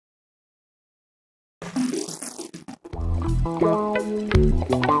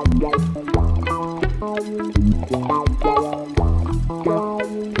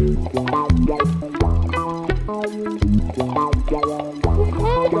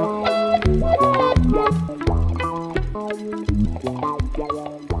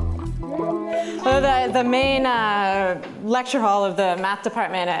The main lecture hall of the math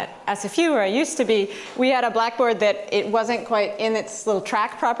department at SFU, where I used to be, we had a blackboard that it wasn't quite in its little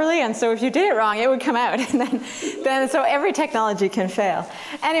track properly, and so if you did it wrong, it would come out, and then so every technology can fail.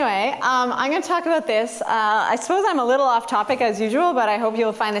 Anyway, I'm going to talk about this. I suppose I'm a little off topic as usual, but I hope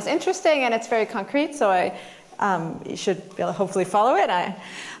you'll find this interesting, and it's very concrete, so you should be able to hopefully follow it.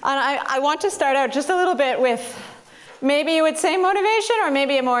 I want to start out just a little bit with, maybe you would say motivation, or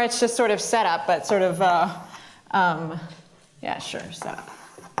maybe more it's just sort of setup, but sort of, yeah, sure, setup.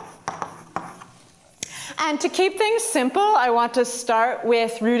 And to keep things simple, I want to start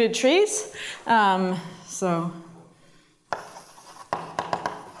with rooted trees.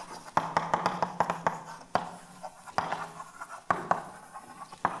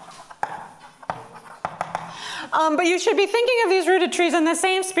 But you should be thinking of these rooted trees in the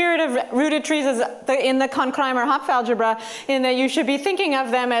same spirit of rooted trees as in the Kohn-Kreimer-Hopf algebra, in that you should be thinking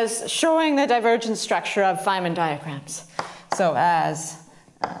of them as showing the divergence structure of Feynman diagrams. So as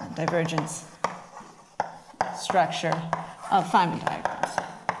divergence structure of Feynman diagrams.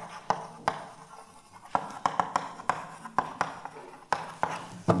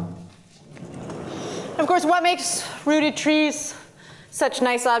 Of course, what makes rooted trees such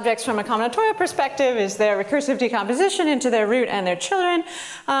nice objects from a combinatorial perspective is their recursive decomposition into their root and their children.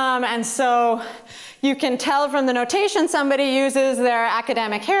 And so you can tell from the notation somebody uses their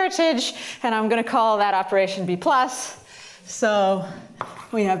academic heritage, and I'm going to call that operation B+. So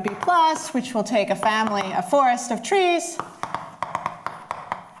we have B+, which will take a family, a forest of trees,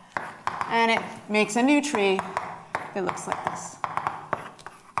 and it makes a new tree that looks like this.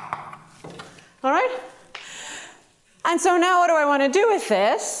 All right? And so now what do I want to do with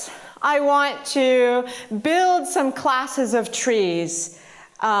this? I want to build some classes of trees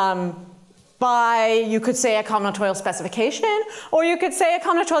by, you could say, a combinatorial specification, or you could say a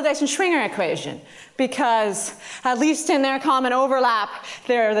combinatorial Dyson-Schwinger equation, because at least in their common overlap,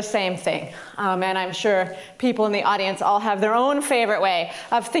 they're the same thing. And I'm sure people in the audience all have their own favorite way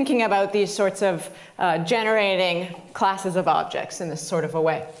of thinking about these sorts of generating classes of objects in this sort of a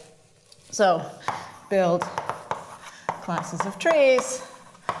way. So build classes of trees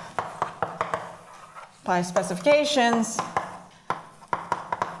by specifications /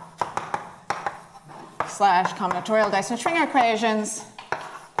 combinatorial Dyson-Schwinger equations.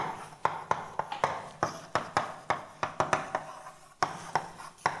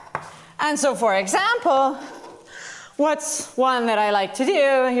 And so, for example, what's one that I like to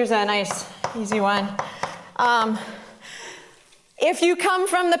do? Here's a nice, easy one. If you come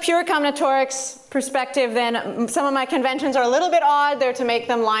from the pure combinatorics perspective, then some of my conventions are a little bit odd. They're to make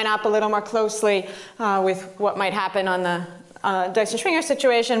them line up a little more closely with what might happen on the Dyson-Schwinger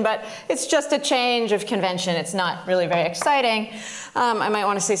situation, but it's just a change of convention. It's not really very exciting. I might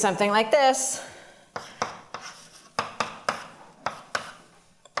want to say something like this.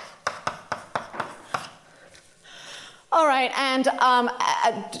 All right, and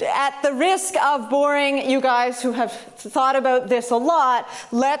at the risk of boring you guys who have thought about this a lot,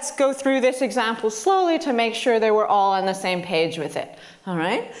 let's go through this example slowly to make sure that we're all on the same page with it. All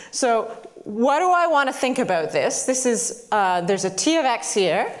right, so what do I want to think about this? This is, there's a T of x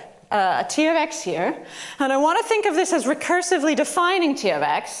here, a T of x here, and I want to think of this as recursively defining T of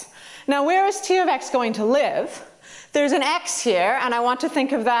x. Now, where is T of x going to live? There's an x here, and I want to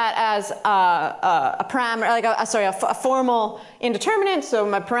think of that as a parameter, like a formal indeterminate, so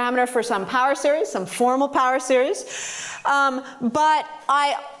my parameter for some power series, some formal power series. But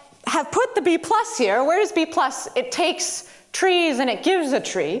I have put the B plus here. Where is B plus? It takes trees and it gives a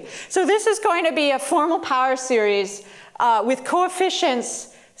tree. So this is going to be a formal power series with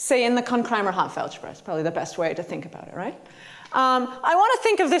coefficients, say, in the Kohn-Kreimer-Hopf algebra. It's probably the best way to think about it, right? I want to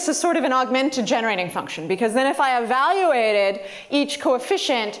think of this as sort of an augmented generating function, because then if I evaluated each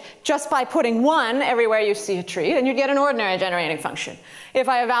coefficient just by putting 1 everywhere you see a tree, then you'd get an ordinary generating function. If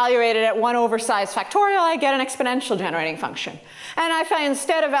I evaluated at 1 oversized factorial, I get an exponential generating function. And if I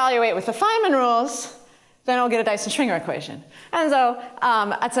instead evaluate with the Feynman rules, then I'll get a Dyson-Schwinger equation. And so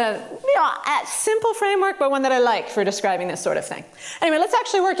it's a simple framework, but one that I like for describing this sort of thing. Anyway, let's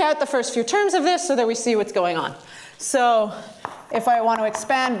actually work out the first few terms of this so that we see what's going on. So if I want to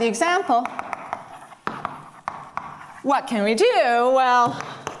expand the example, what can we do? Well,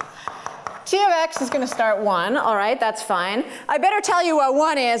 T of x is going to start 1. All right, that's fine. I better tell you what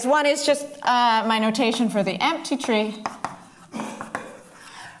 1 is. 1 is just my notation for the empty tree.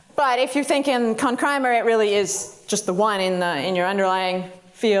 But if you think in concremer, it really is just the one in your underlying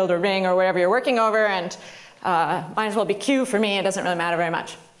field or ring or wherever you're working over, and might as well be Q for me. It doesn't really matter very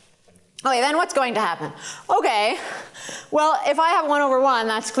much. Okay, then what's going to happen? Okay, well, if I have 1 over 1,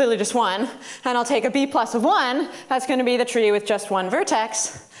 that's clearly just 1, and I'll take a B plus of 1, that's going to be the tree with just one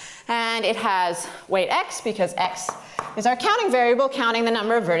vertex, and it has weight x, because x is our counting variable, counting the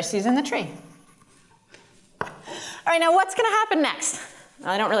number of vertices in the tree. All right, now what's going to happen next?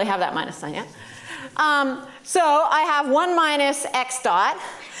 I don't really have that minus sign yet. So I have 1 minus x dot,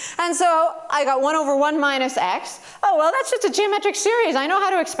 and so I got 1 over 1 minus x. Oh, well, that's just a geometric series. I know how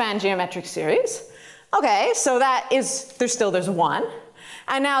to expand geometric series. Okay, so that is, there's 1.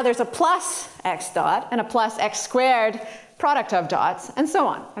 And now there's a plus x dot and a plus x squared product of dots, and so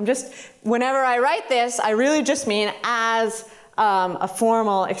on. Whenever I write this, I really just mean as a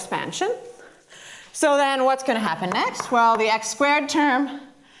formal expansion. So then what's going to happen next? Well, the x squared term,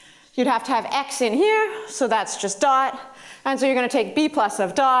 you'd have to have x in here, so that's just dot. And so you're going to take b plus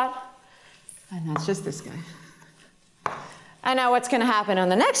of dot, and that's just this guy. And now what's going to happen on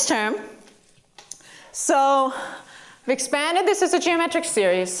the next term? So I've expanded this as a geometric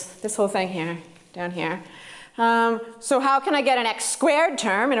series, this whole thing here, down here. So how can I get an x squared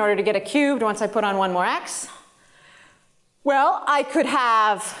term in order to get a cubed once I put on 1 more x? Well, I could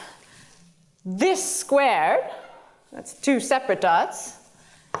have this squared, that's 2 separate dots,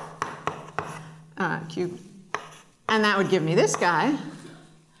 cubed, and that would give me this guy.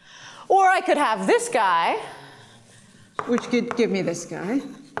 Or I could have this guy, which could give me this guy.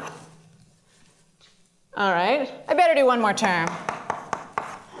 All right, I better do one more term.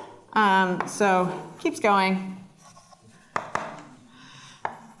 So keeps going.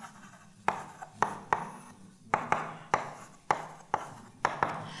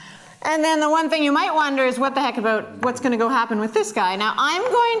 And then the one thing you might wonder is what the heck about what's going to go happen with this guy. Now I'm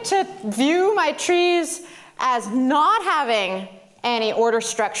going to view my trees as not having any order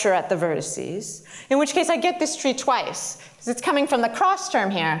structure at the vertices, in which case I get this tree twice, because it's coming from the cross term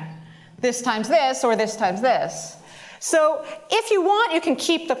here. This times this, or this times this. So if you want, you can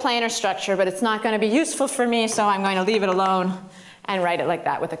keep the planar structure, but it's not going to be useful for me, so I'm going to leave it alone and write it like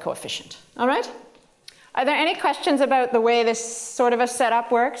that with a coefficient. All right? Are there any questions about the way this sort of a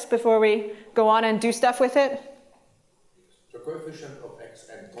setup works before we go on and do stuff with it? The coefficient of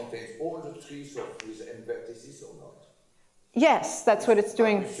xn contains all the trees of with n vertices or not? Yes, that's what it's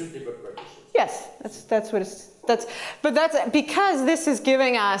doing. Yes, that's what it's, but that's because this is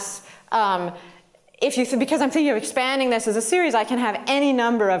giving us, because I'm thinking of expanding this as a series, I can have any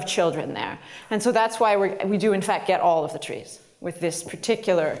number of children there. And so that's why we do in fact get all of the trees with this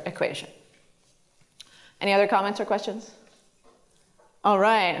particular equation. Any other comments or questions? All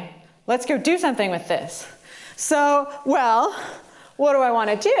right, let's go do something with this. So, well, what do I want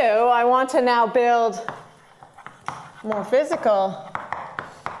to do? I want to now build more physical.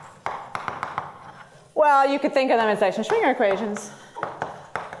 Well, you could think of them as Dyson-Schwinger equations.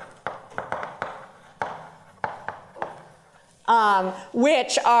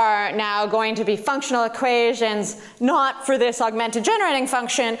 Which are now going to be functional equations, not for this augmented generating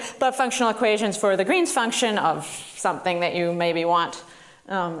function, but functional equations for the Green's function of something that you maybe want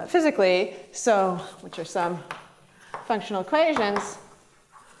physically. So, which are some functional equations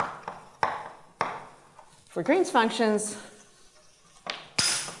for Green's functions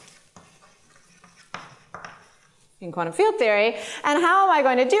in quantum field theory. And how am I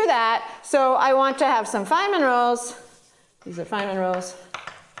going to do that? So I want to have some Feynman rules. These are Feynman rules.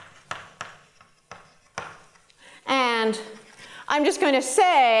 And I'm just going to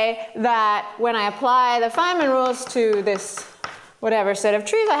say that when I apply the Feynman rules to this whatever set of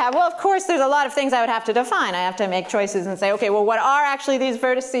trees I have, well, of course, there's a lot of things I would have to define. I have to make choices and say, okay, well, what are actually these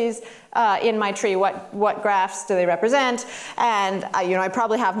vertices in my tree? What graphs do they represent? And I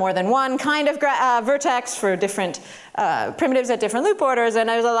probably have more than one kind of vertex for different primitives at different loop orders. And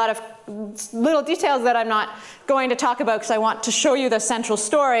there's a lot of little details that I'm not going to talk about because I want to show you the central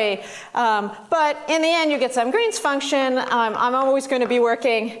story. But in the end, you get some Green's function. I'm always going to be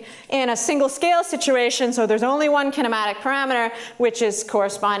working in a single scale situation. So there's only one kinematic parameter, which is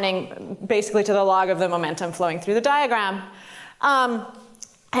corresponding basically to the log of the momentum flowing through the diagram.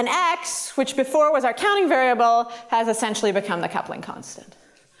 And x, which before was our counting variable, has essentially become the coupling constant.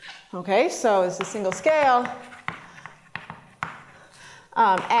 Okay, so it's a single scale.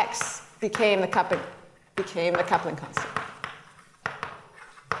 X became the coupling constant.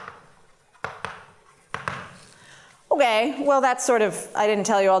 Okay, well that's sort of, I didn't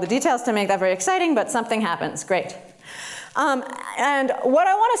tell you all the details to make that very exciting, but something happens, great. And what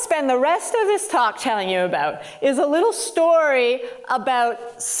I want to spend the rest of this talk telling you about is a little story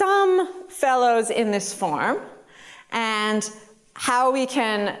about some fellows in this form and how we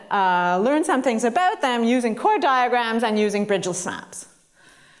can learn some things about them using chord diagrams and using bridgeless maps.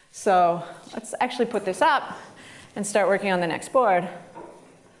 So let's actually put this up and start working on the next board.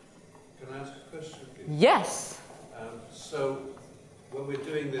 Can I ask a question, please? Yes. So when we're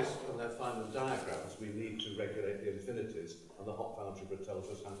doing this on their final diagrams, we need to regulate the infinities, and the Hopf algebra tells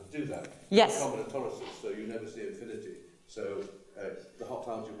us how to do that. Yes. Combinatorics, so you never see infinity. So the Hopf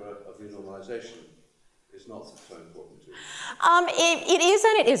algebra of renormalization is not so important to you. It is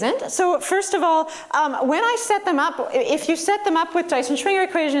and it isn't. So first of all, when I set them up, if you set them up with Dyson-Schwinger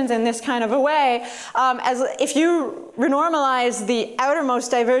equations in this kind of a way, if you renormalize the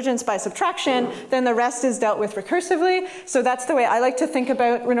outermost divergence by subtraction, then the rest is dealt with recursively. So that's the way I like to think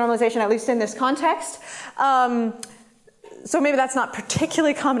about renormalization, at least in this context. So maybe that's not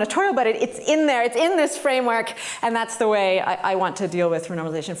particularly combinatorial, but it's in there, it's in this framework, and that's the way I want to deal with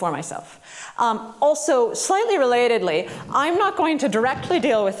renormalization for myself. Also, slightly relatedly, I'm not going to directly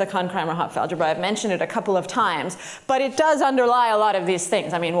deal with the Kohn-Kreimer-Hopf algebra. I've mentioned it a couple of times, but it does underlie a lot of these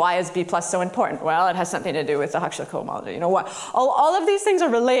things. I mean, why is B plus so important? Well, it has something to do with the Huxley cohomology. You know what? All of these things are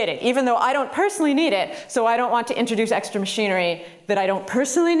related, even though I don't personally need it, so I don't want to introduce extra machinery that I don't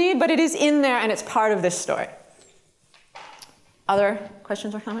personally need, but it is in there and it's part of this story. Other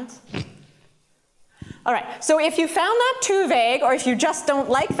questions or comments? All right, so if you found that too vague, or if you just don't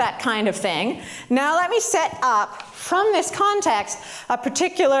like that kind of thing, now let me set up, from this context, a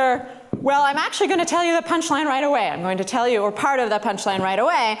particular, well, I'm actually going to tell you the punchline right away. I'm going to tell you, or part of the punchline right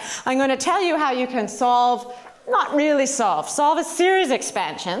away, I'm going to tell you how you can solve, not really solve a series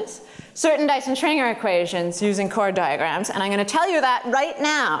expansions, certain Dyson-Schwinger equations using chord diagrams, and I'm going to tell you that right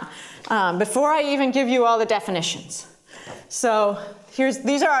now, before I even give you all the definitions. So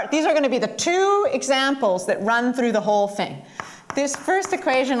these are going to be the two examples that run through the whole thing. This first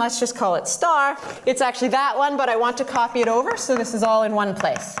equation, let's just call it star. It's actually that one, but I want to copy it over, so this is all in one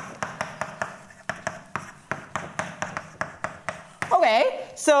place. Okay,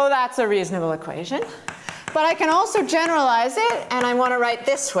 so that's a reasonable equation. But I can also generalize it, and I want to write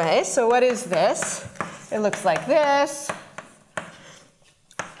this way. So what is this? It looks like this.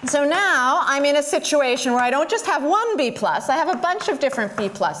 So now I'm in a situation where I don't just have one B plus, I have a bunch of different B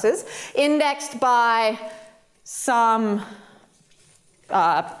pluses indexed by some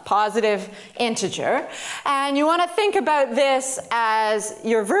positive integer. And you want to think about this as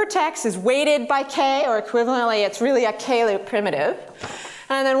your vertex is weighted by k, or equivalently it's really a k-loop primitive.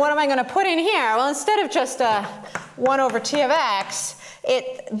 And then what am I going to put in here? Well, instead of just 1 over t of x,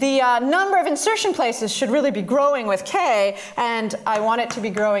 the number of insertion places should really be growing with k, and I want it to be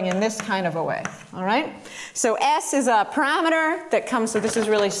growing in this kind of a way. All right? So s is a parameter that comes, so this is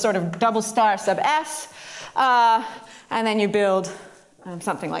really sort of double star sub s, and then you build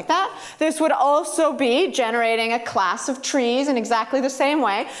something like that. This would also be generating a class of trees in exactly the same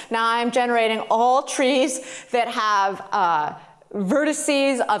way. Now I'm generating all trees that have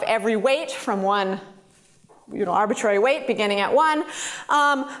vertices of every weight from one arbitrary weight beginning at 1.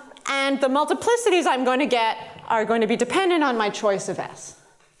 And the multiplicities I'm going to get are going to be dependent on my choice of s.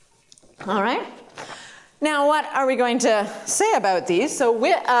 All right? Now, what are we going to say about these? So,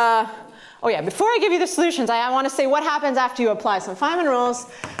 before I give you the solutions, I want to say what happens after you apply some Feynman rules.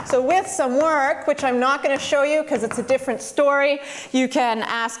 So with some work, which I'm not going to show you because it's a different story, you can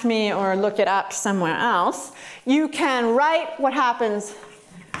ask me or look it up somewhere else. You can write what happens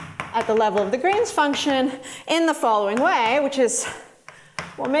at the level of the Green's function in the following way, which is,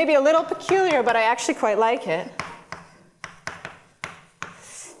 well, maybe a little peculiar, but I actually quite like it.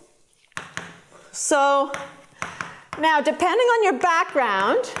 So now, depending on your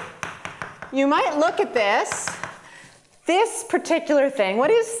background, you might look at this particular thing. What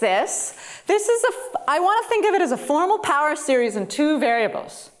is this? I want to think of it as a formal power series in 2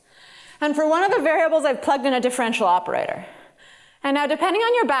 variables. And for one of the variables, I've plugged in a differential operator. And now, depending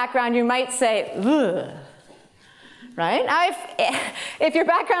on your background, you might say, ugh, right? Now, if your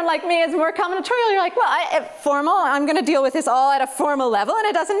background, like me, is more combinatorial, you're like, well, formal, I'm going to deal with this all at a formal level, and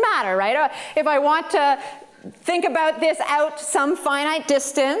it doesn't matter, right? If I want to think about this out some finite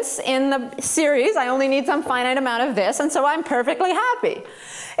distance in the series, I only need some finite amount of this, and so I'm perfectly happy.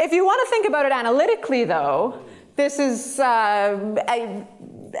 If you want to think about it analytically, though, this is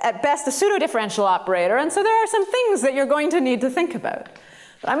at best a pseudo-differential operator, and so there are some things that you're going to need to think about.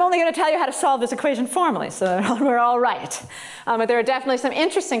 But I'm only going to tell you how to solve this equation formally, so we're all right. But there are definitely some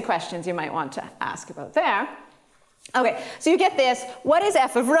interesting questions you might want to ask about there. Okay, so you get this. What is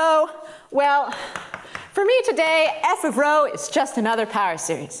f of rho? Well, For me today, f of rho is just another power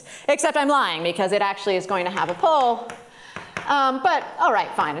series, except I'm lying because it actually is going to have a pole. But all right,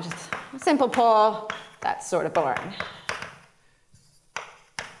 fine, it's just a simple pole. That's sort of boring.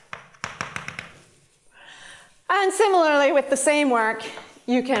 And similarly, with the same work,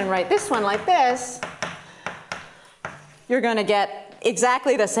 you can write this one like this. You're going to get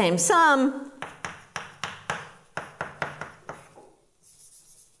exactly the same sum.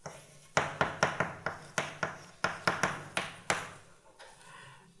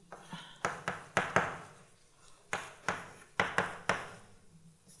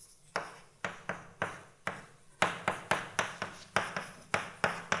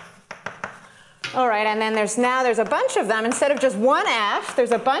 All right, and then there's a bunch of them. Instead of just one f,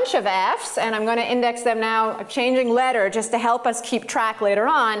 there's a bunch of f's, and I'm going to index them now, a changing letter, just to help us keep track later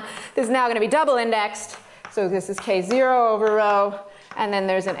on. This is now going to be double indexed. So this is k0 over rho, and then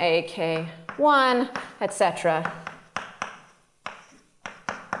there's an a k1, etc.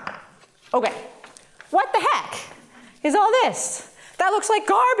 Okay, what the heck is all this? That looks like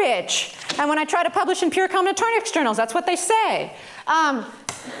garbage. And when I try to publish in pure combinatorics journals, that's what they say.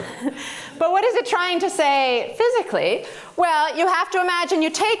 But what is it trying to say physically? Well, you have to imagine you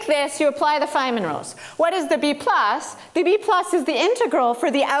take this, you apply the Feynman rules. What is the B plus? The B plus is the integral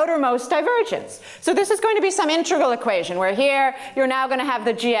for the outermost divergence. So this is going to be some integral equation where here you're now going to have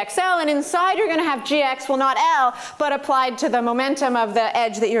the gxl, and inside you're going to have gx, well not L, but applied to the momentum of the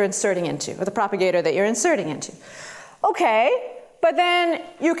edge that you're inserting into, or the propagator that you're inserting into. Okay, but then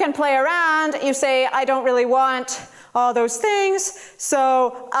you can play around. You say, I don't really want all those things,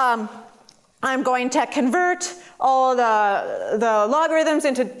 so I'm going to convert all the logarithms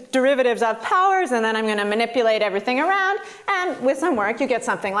into derivatives of powers, and then I'm going to manipulate everything around, and with some work you get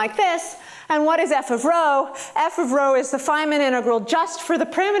something like this. And what is f of rho? F of rho is the Feynman integral just for the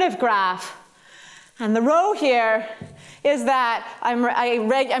primitive graph. And the rho here is that I'm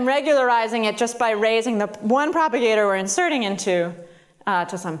regularizing it just by raising the one propagator we're inserting into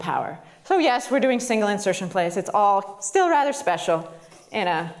to some power. So yes, we're doing single insertion plays. It's all still rather special in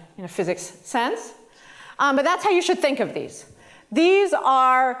a physics sense. But that's how you should think of these. These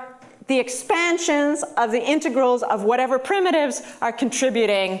are the expansions of the integrals of whatever primitives are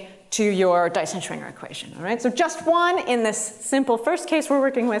contributing to your Dyson-Schwinger equation. All right? So just one in this simple first case we're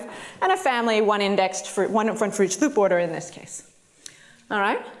working with, and a family, one indexed for one for each loop order in this case. All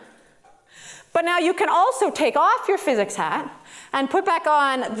right? But now you can also take off your physics hat and put back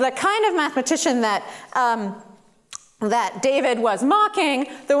on the kind of mathematician that that David was mocking,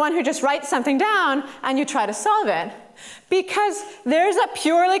 the one who just writes something down and you try to solve it. Because there's a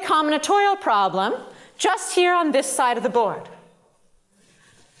purely combinatorial problem just here on this side of the board.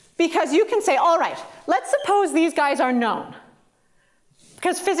 Because you can say, all right, let's suppose these guys are known.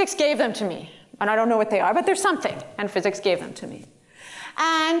 Because physics gave them to me. And I don't know what they are, but they're something. And physics gave them to me.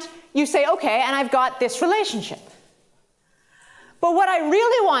 And you say, okay, and I've got this relationship. But what I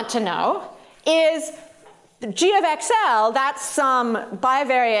really want to know is g of xl, that's some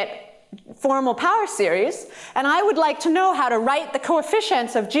bivariate formal power series, and I would like to know how to write the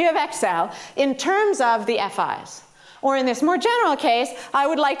coefficients of g of xl in terms of the fi's. Or in this more general case, I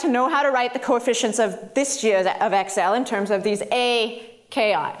would like to know how to write the coefficients of this g of xl in terms of these a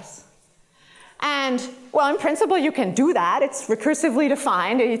ki's. And, well, in principle, you can do that. It's recursively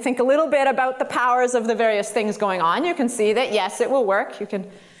defined. You think a little bit about the powers of the various things going on. You can see that, yes, it will work. You can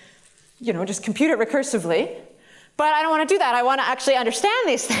just compute it recursively. But I don't want to do that. I want to actually understand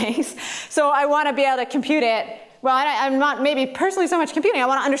these things. So I want to be able to compute it. Well, I'm not maybe personally so much computing. I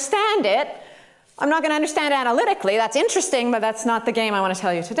want to understand it. I'm not going to understand it analytically. That's interesting, but that's not the game I want to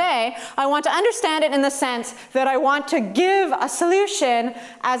tell you today. I want to understand it in the sense that I want to give a solution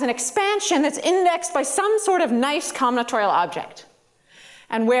as an expansion that's indexed by some sort of nice combinatorial object.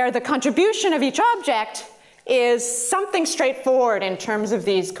 And where the contribution of each object is something straightforward in terms of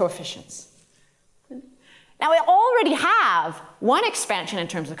these coefficients. Now, I already have one expansion in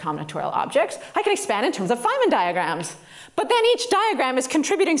terms of combinatorial objects. I can expand in terms of Feynman diagrams. But then each diagram is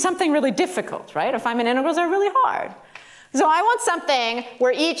contributing something really difficult, right? Feynman integrals are really hard. So I want something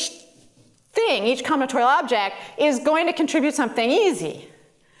where each thing, each combinatorial object, is going to contribute something easy.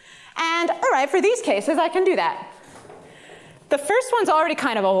 And all right, for these cases, I can do that. The first one's already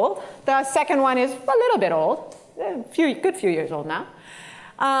kind of old. The second one is a little bit old, a good few years old now.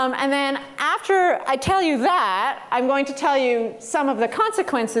 And then after I tell you that, I'm going to tell you some of the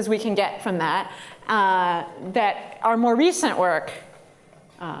consequences we can get from that that are more recent work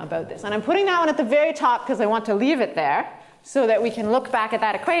about this. And I'm putting that one at the very top because I want to leave it there so that we can look back at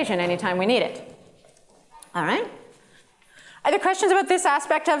that equation anytime we need it. All right? Are there questions about this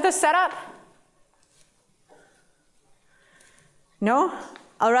aspect of the setup? No?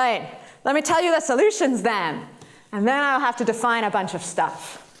 All right. Let me tell you the solutions then. And then I'll have to define a bunch of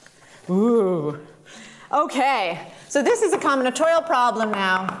stuff. Ooh. Okay. So this is a combinatorial problem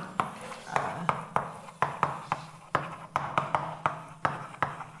now.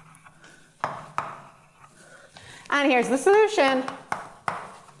 And here's the solution.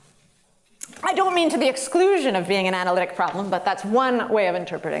 I don't mean to the exclusion of being an analytic problem, but that's one way of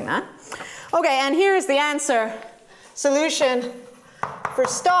interpreting that. Okay, and here's the answer. Solution for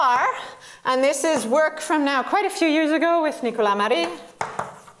star. And this is work from now quite a few years ago with Nicolas Marie.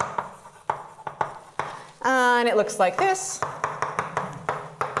 And it looks like this.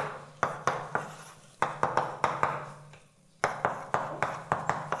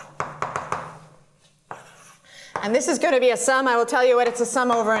 And this is going to be a sum. I will tell you what it's a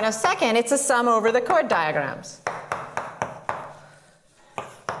sum over in a second. It's a sum over the chord diagrams.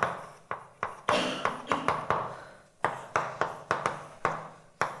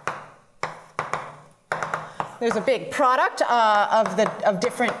 There's a big product of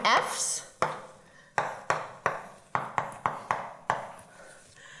different Fs.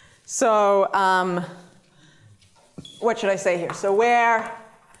 So what should I say here? So where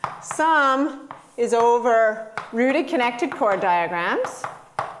sum is over rooted connected chord diagrams,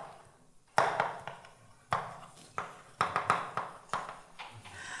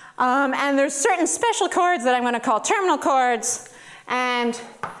 and there's certain special chords that I'm going to call terminal chords, and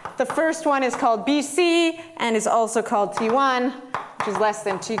the first one is called BC and is also called T1, which is less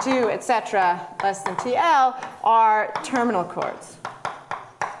than T2, etc., less than TL, are terminal chords.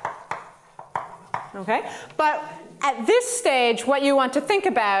 Okay? But at this stage, what you want to think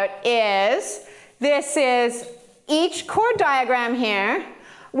about is this is each chord diagram here.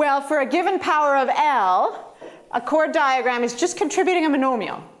 Well, for a given power of L, a chord diagram is just contributing a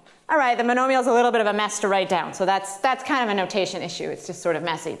monomial. All right, the monomial is a little bit of a mess to write down, so that's kind of a notation issue. It's just sort of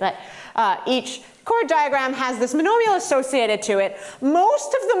messy. But each chord diagram has this monomial associated to it.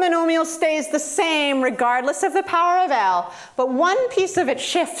 Most of the monomial stays the same regardless of the power of L, but one piece of it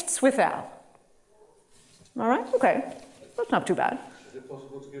shifts with L. All right, okay, that's not too bad. Is it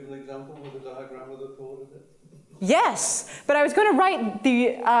possible to give an example with a diagram with a chord in it? Yes, but I was going to write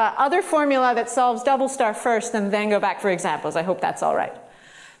the other formula that solves double star first and then go back for examples. I hope that's all right.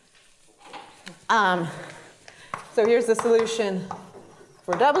 So here's the solution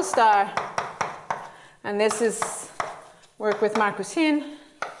for double star. And this is work with Markus Hihn.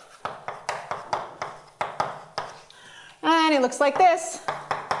 And it looks like this.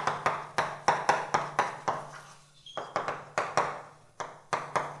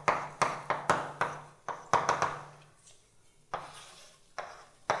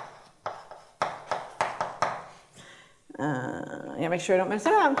 Yeah, make sure I don't mess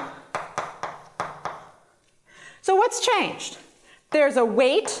it up. So what's changed? There's a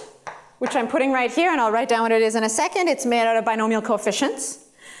weight, which I'm putting right here, and I'll write down what it is in a second. It's made out of binomial coefficients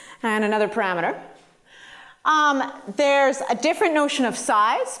and another parameter. There's a different notion of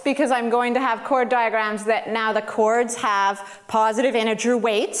size, because I'm going to have chord diagrams that now the chords have positive integer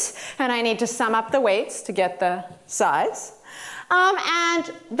weights, and I need to sum up the weights to get the size.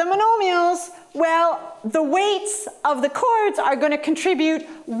 And the monomials, well, the weights of the chords are going to contribute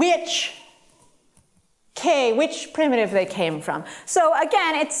which primitive they came from. So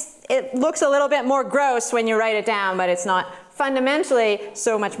again, it looks a little bit more gross when you write it down, but it's not fundamentally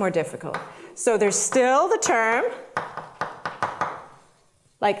so much more difficult. So there's still the term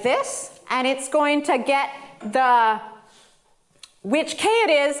like this, and it's going to get which K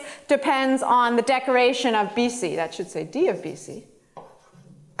it is depends on the decoration of BC. That should say D of BC.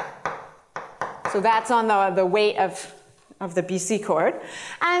 So that's on the weight of the BC chord.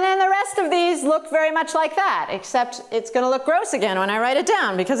 And then the rest of these look very much like that, except it's going to look gross again when I write it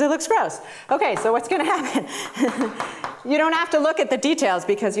down because it looks gross. Okay, so what's going to happen? You don't have to look at the details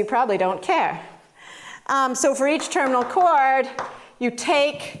because you probably don't care. So for each terminal chord, you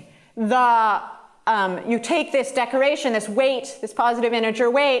take this decoration, this weight, this positive integer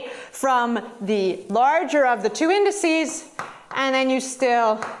weight from the larger of the two indices, and then you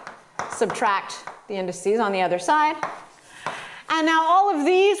still subtract the indices on the other side. And now all of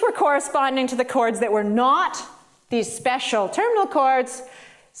these were corresponding to the chords that were not these special terminal chords.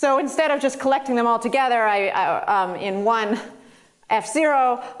 So instead of just collecting them all together in one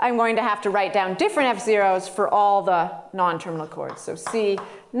F0, I'm going to have to write down different F0s for all the non-terminal chords. So C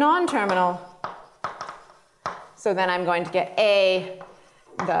non-terminal. So then I'm going to get A,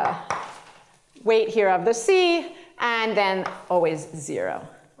 the weight here of the C, and then always 0.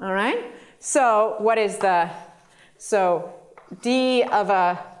 All right? So what is so D of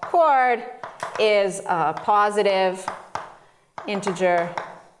a chord is a positive integer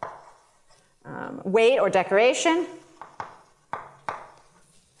weight or decoration.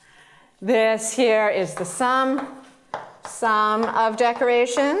 This here is the sum of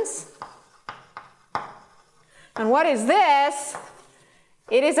decorations. And what is this?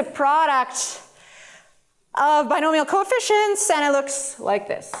 It is a product of binomial coefficients, and it looks like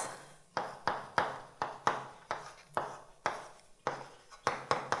this.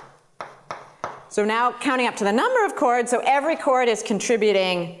 So now counting up to the number of chords, so every chord is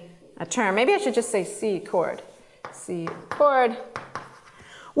contributing a term. Maybe I should just say C chord. C chord.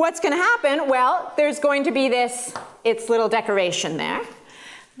 What's going to happen? Well, there's going to be this, its little decoration there.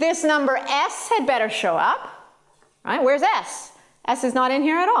 This number S had better show up, right? Where's S? S is not in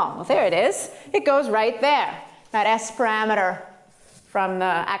here at all. Well, there it is. It goes right there. That S parameter from the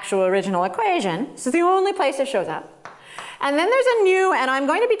actual original equation. This is the only place it shows up. And then there's a nu, and I'm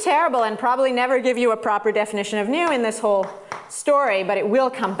going to be terrible and probably never give you a proper definition of nu in this whole story, but it will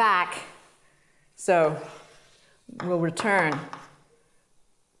come back. So we'll return.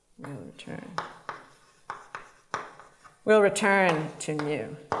 We'll return to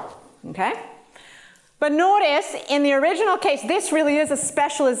nu. Okay? But notice, in the original case, this really is a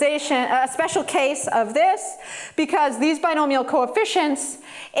special case of this, because these binomial coefficients,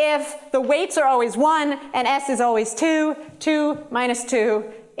 if the weights are always 1 and S is always 2, 2 minus 2,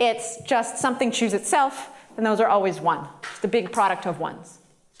 it's just something choose itself, and those are always 1. It's the big product of 1s.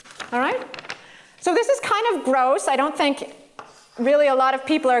 All right? So this is kind of gross. I don't think really a lot of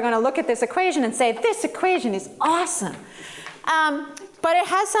people are going to look at this equation and say, this equation is awesome. But it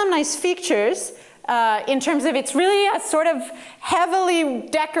has some nice features. In terms of it's really a sort of heavily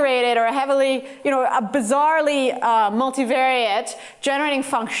decorated or a heavily, a bizarrely multivariate generating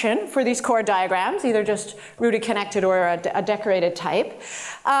function for these chord diagrams, either just rooted connected or a decorated type.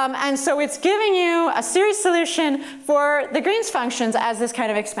 And so it's giving you a series solution for the Green's functions as this kind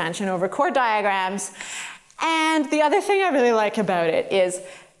of expansion over chord diagrams. And the other thing I really like about it is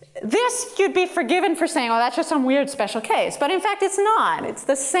this you'd be forgiven for saying, oh, that's just some weird special case. But in fact, it's not. It's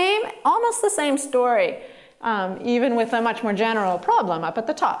the same, almost the same story, even with a much more general problem up at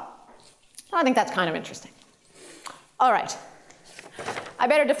the top. I think that's kind of interesting. All right. I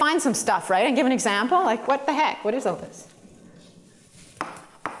better define some stuff, right? And give an example. Like, what the heck? What is all this?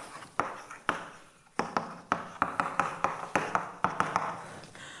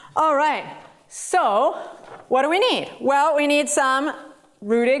 All right. So what do we need? Well, we need some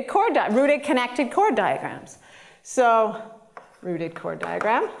rooted connected chord diagrams. So rooted chord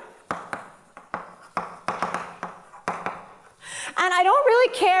diagram. And I don't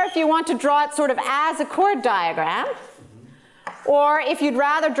really care if you want to draw it sort of as a chord diagram, or if you'd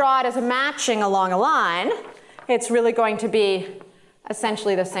rather draw it as a matching along a line. It's really going to be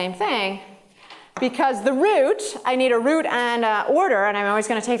essentially the same thing, because the root, I need a root and an order, and I'm always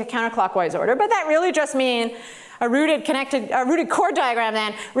going to take the counterclockwise order, but that really just means a rooted chord diagram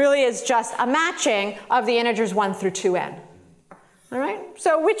then really is just a matching of the integers 1 through 2n. All right?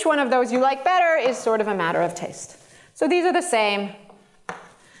 So which one of those you like better is sort of a matter of taste. So these are the same,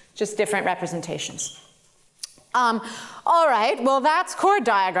 just different representations. All right, well that's chord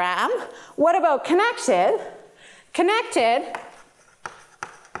diagram. What about connected? Connected,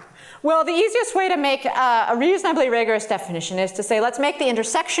 well, the easiest way to make a reasonably rigorous definition is to say, let's make the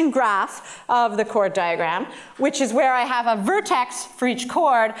intersection graph of the chord diagram, which is where I have a vertex for each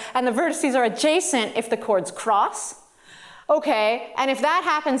chord, and the vertices are adjacent if the chords cross. Okay, and if that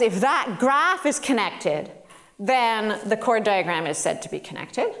happens, if that graph is connected, then the chord diagram is said to be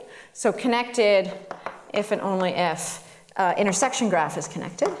connected. So connected if and only if intersection graph is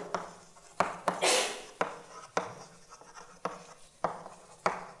connected.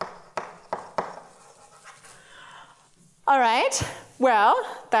 All right, well,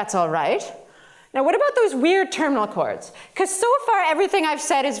 that's all right. Now what about those weird terminal chords? Because so far everything I've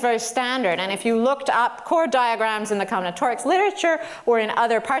said is very standard, and if you looked up chord diagrams in the combinatorics literature or in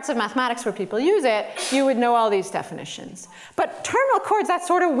other parts of mathematics where people use it, you would know all these definitions. But terminal chords, that's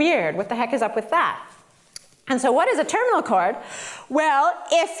sort of weird. What the heck is up with that? And so what is a terminal chord? Well,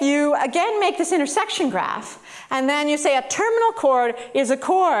 if you again make this intersection graph, and then you say a terminal chord is a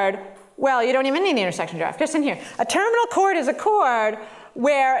chord, well, you don't even need the intersection graph, just in here. A terminal chord is a chord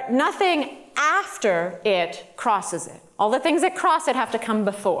where nothing after it crosses it. All the things that cross it have to come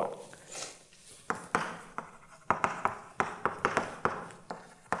before.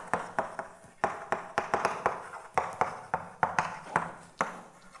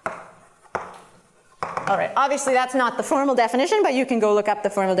 All right, obviously that's not the formal definition, but you can go look up the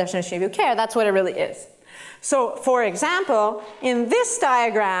formal definition if you care. That's what it really is. So, for example, in this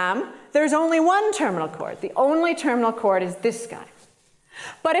diagram, there's only one terminal chord. The only terminal chord is this guy.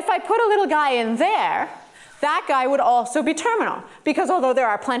 But if I put a little guy in there, that guy would also be terminal, because although there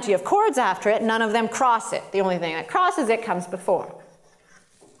are plenty of chords after it, none of them cross it. The only thing that crosses it comes before.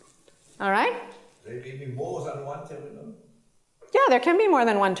 All right? There may be more than one terminal. Yeah, there can be more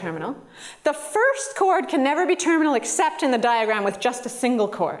than one terminal. The first chord can never be terminal except in the diagram with just a single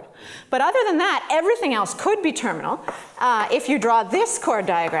chord. But other than that, everything else could be terminal. If you draw this chord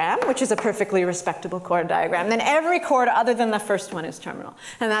diagram, which is a perfectly respectable chord diagram, then every chord other than the first one is terminal.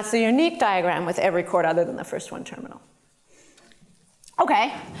 And that's the unique diagram with every chord other than the first one terminal.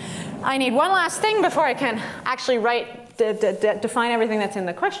 Okay, I need one last thing before I can actually define everything that's in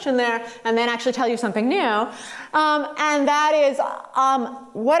the question there, and then actually tell you something new. And that is,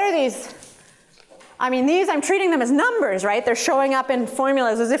 what are these? I mean, these, I'm treating them as numbers, right? They're showing up in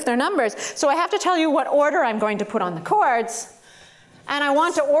formulas as if they're numbers. So I have to tell you what order I'm going to put on the chords. And I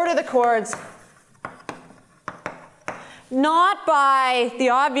want to order the chords not by the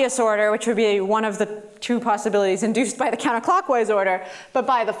obvious order, which would be one of the two possibilities induced by the counterclockwise order, but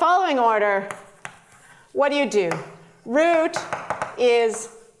by the following order. What do? Root is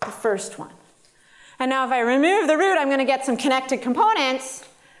the first one. And now if I remove the root, I'm going to get some connected components.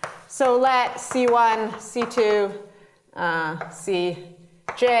 So let C1, C2,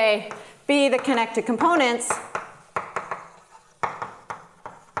 Cj be the connected components.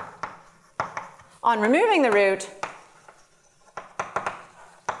 On removing the root,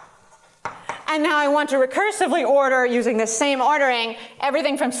 and now I want to recursively order using this same ordering.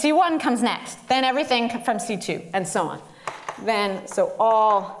 Everything from C1 comes next, then everything from C2, and so on. Then, so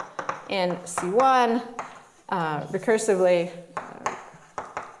all in C1 recursively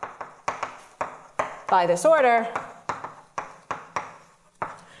by this order,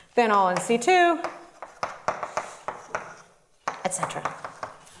 then all in C2, etc. All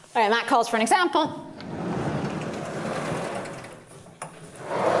right, and that calls for an example.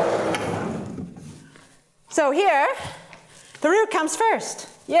 So here, the root comes first.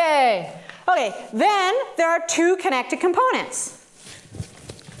 Yay. Okay, then there are two connected components.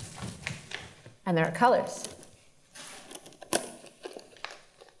 And there are colors.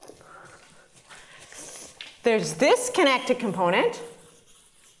 There's this connected component.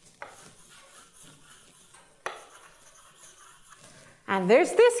 And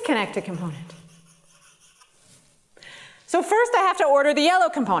there's this connected component. So first I have to order the yellow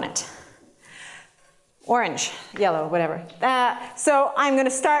component. Orange, yellow, whatever. So I'm going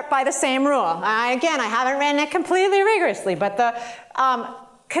to start by the same rule. Again, I haven't written it completely rigorously, but the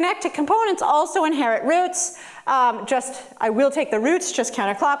connected components also inherit roots. I will take the roots just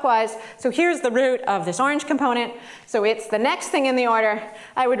counterclockwise. So here's the root of this orange component. So it's the next thing in the order.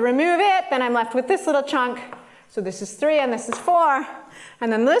 I would remove it, then I'm left with this little chunk. So this is 3 and this is 4.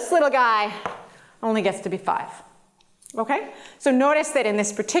 And then this little guy only gets to be 5. Okay? So notice that in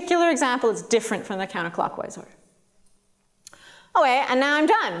this particular example, it's different from the counterclockwise order. Okay, and now I'm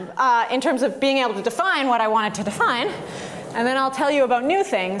done in terms of being able to define what I wanted to define. And then I'll tell you about new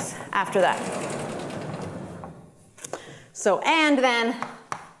things after that. So, and then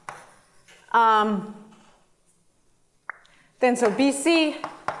so BC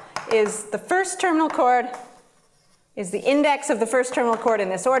is the first terminal chord, is the index of the first terminal chord in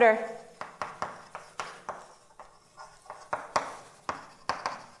this order.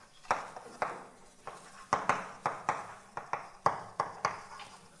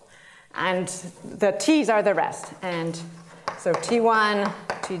 And the T's are the rest. And so T1,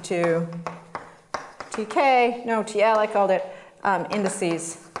 T2, TK, no, TL I called it,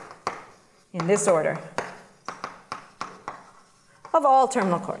 indices in this order of all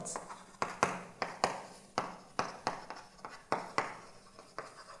terminal chords.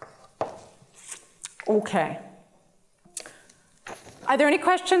 Okay. Are there any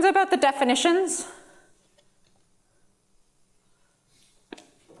questions about the definitions?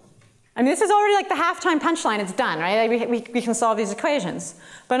 I mean, this is already like the halftime punchline. It's done, right? We can solve these equations.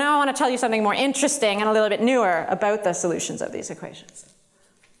 But now I want to tell you something more interesting and a little bit newer about the solutions of these equations.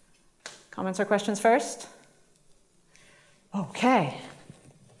 Comments or questions first? Okay.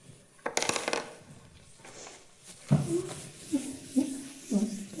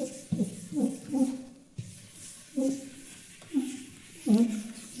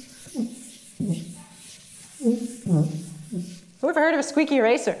 Who ever heard of a squeaky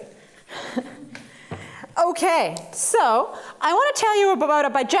eraser? Okay, so I want to tell you about a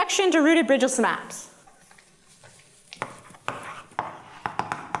bijection to rooted bridgeless maps.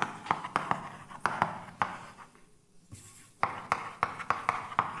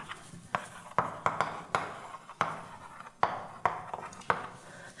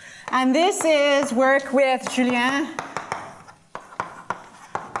 And this is work with Julien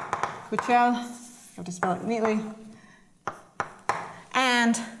Courtiel, I have to spell it neatly,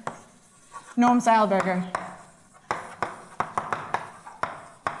 and Noam Zeilberger.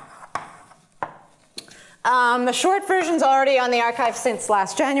 The short version's already on the archive since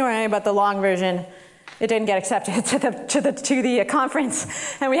last January, but the long version, it didn't get accepted to the conference,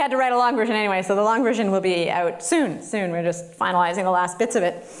 and we had to write a long version anyway, so the long version will be out soon. We're just finalizing the last bits of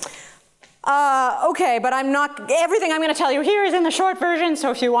it. Okay, but everything I'm going to tell you here is in the short version,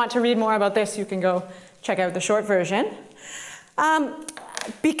 so if you want to read more about this, you can go check out the short version.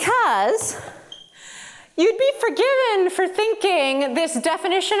 Because you'd be forgiven for thinking this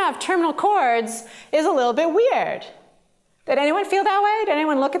definition of terminal chords is a little bit weird. Did anyone feel that way? Did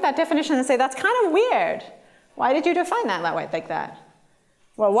anyone look at that definition and say, that's kind of weird? Why did you define that way like that?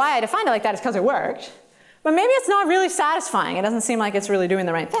 Well, why I defined it like that is because it worked. But maybe it's not really satisfying. It doesn't seem like it's really doing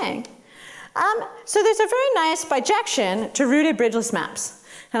the right thing. So there's a very nice bijection to rooted bridgeless maps.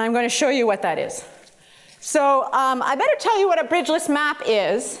 And I'm going to show you what that is. So I better tell you what a bridgeless map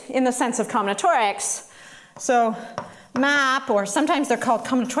is in the sense of combinatorics. So map, or sometimes they're called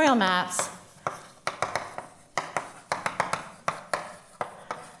combinatorial maps.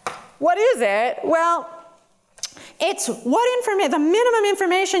 What is it? Well, it's the minimum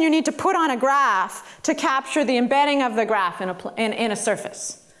information you need to put on a graph to capture the embedding of the graph in a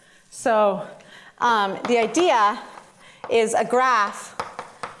surface. So the idea is a graph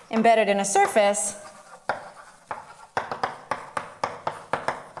embedded in a surface,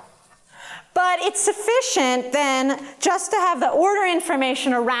 but it's sufficient then just to have the order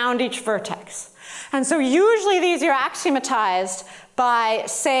information around each vertex. And so usually these are axiomatized by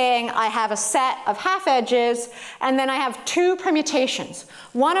saying I have a set of half edges, and then I have two permutations,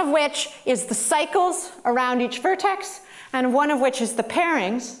 one of which is the cycles around each vertex, and one of which is the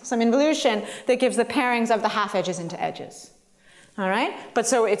pairings, some involution that gives the pairings of the half edges into edges. All right? But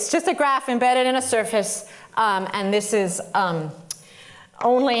so it's just a graph embedded in a surface, and this is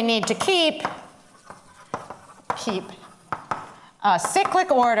only need to keep a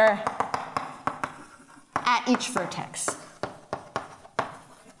cyclic order at each vertex.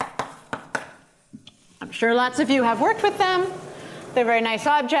 I'm sure lots of you have worked with them. They're very nice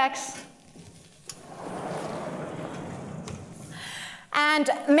objects. And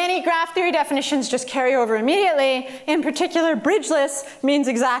many graph theory definitions just carry over immediately. In particular, bridgeless means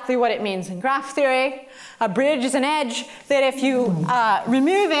exactly what it means in graph theory. A bridge is an edge that if you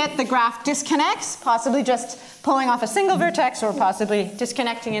remove it, the graph disconnects, possibly just pulling off a single vertex or possibly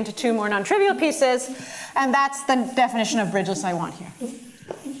disconnecting into two more non-trivial pieces. And that's the definition of bridgeless I want here.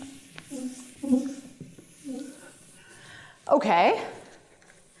 Okay.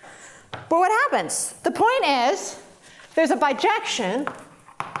 But what happens? The point is, there's a bijection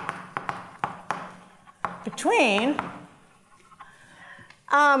between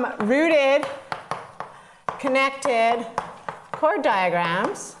rooted, connected chord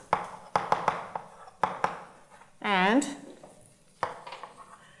diagrams and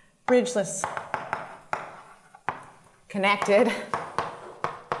bridgeless, connected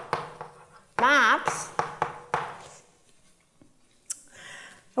maps.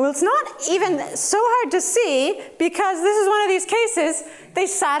 Well, it's not even so hard to see because this is one of these cases, they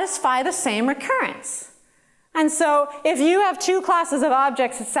satisfy the same recurrence. And so if you have two classes of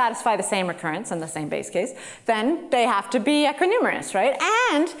objects that satisfy the same recurrence in the same base case, then they have to be equinumerous, right?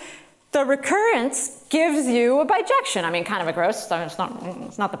 And the recurrence gives you a bijection. I mean, kind of a gross, it's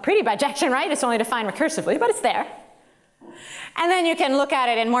not the pretty bijection, right? It's only defined recursively, but it's there. And then you can look at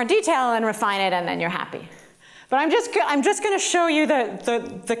it in more detail and refine it, and then you're happy. But I'm just going to show you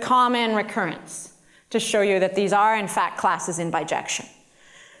the common recurrence to show you that these are, in fact, classes in bijection.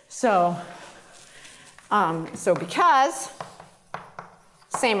 So because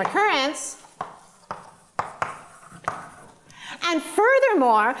same recurrence, and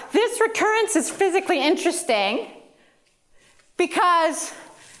furthermore, this recurrence is physically interesting because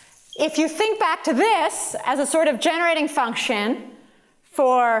if you think back to this as a sort of generating function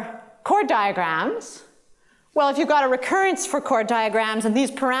for chord diagrams, well, if you've got a recurrence for chord diagrams and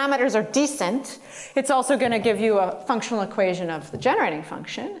these parameters are decent, it's also going to give you a functional equation of the generating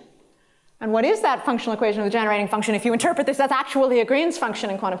function. And what is that functional equation of the generating function? If you interpret this as actually a Green's function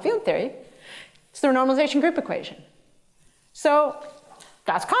in quantum field theory, it's the normalization group equation. So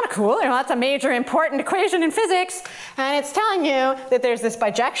that's kind of cool. You know, that's a major important equation in physics. And it's telling you that there's this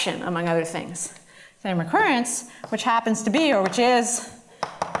bijection, among other things. Same recurrence, which happens to be, or which is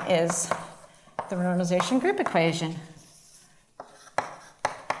the normalization group equation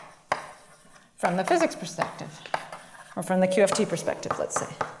from the physics perspective, or from the QFT perspective, let's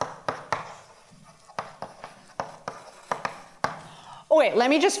say. Oh wait, let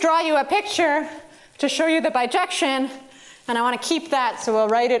me just draw you a picture to show you the bijection, and I want to keep that, so we'll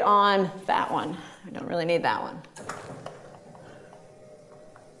write it on that one. I don't really need that one.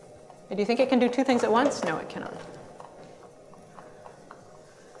 Do you think it can do two things at once? No, it cannot.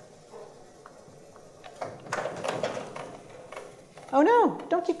 Oh no,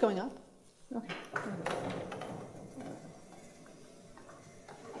 don't keep going up. Okay.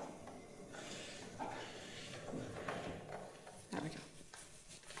 There we go.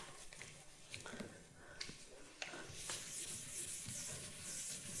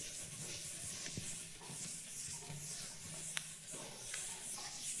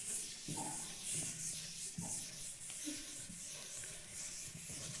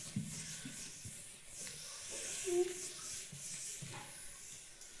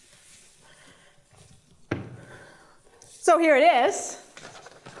 So here it is.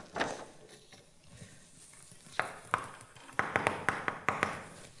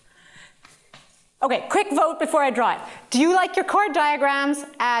 Okay, quick vote before I draw it. Do you like your chord diagrams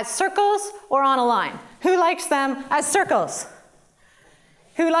as circles or on a line? Who likes them as circles?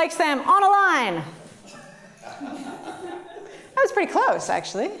 Who likes them on a line? That was pretty close,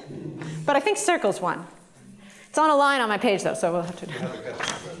 actually. But I think circles won. It's on a line on my page, though, so we'll have to do it.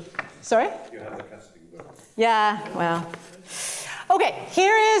 Sorry? You have the casting vote. Yeah, well. Okay,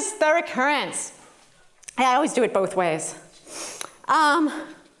 here is the recurrence. I always do it both ways.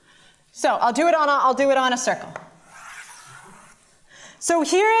 So I'll do it on a circle. So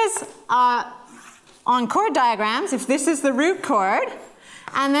here is on chord diagrams, if this is the root chord,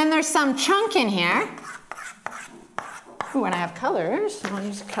 and then there's some chunk in here. Ooh, and I have colors, so I'll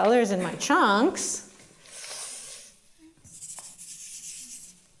use colors in my chunks.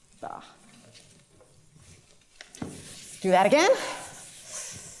 Do that again.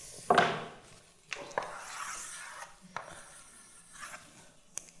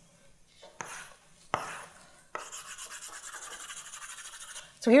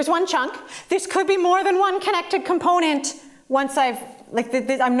 So here's one chunk. This could be more than one connected component once I'm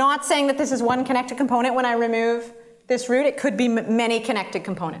not saying that this is one connected component when I remove this root. It could be many connected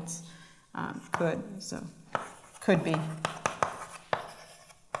components. Could be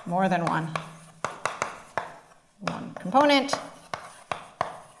more than one component.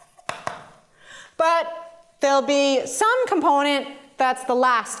 But there'll be some component that's the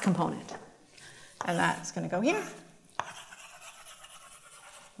last component. And that's going to go here.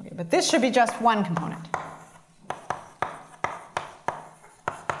 Okay, but this should be just one component.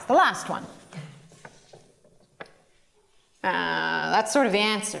 It's the last one. That's sort of the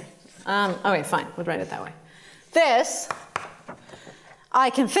answer. Okay, fine, we'll write it that way. This,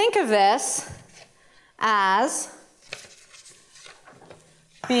 I can think of this as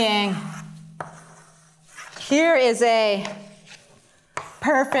being, here is a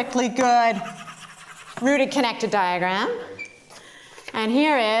perfectly good rooted connected diagram. And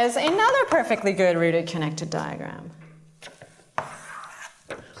here is another perfectly good rooted connected diagram.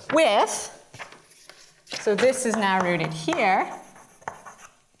 So this is now rooted here.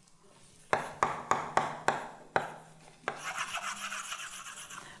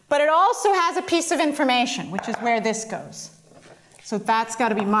 But it also has a piece of information, which is where this goes. So that's got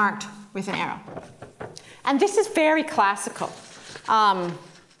to be marked with an arrow. And this is very classical.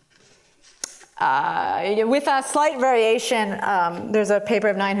 With a slight variation, there's a paper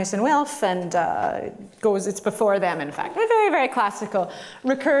of Nienhuis and Wilf, and it's before them, in fact. A very, very classical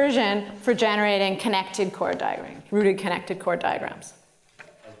recursion for generating connected chord diagrams, rooted connected chord diagrams.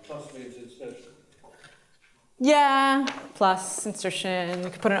 And plus means insertion. Yeah, plus insertion. You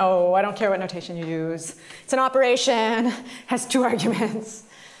could put an O. I don't care what notation you use. It's an operation, has two arguments.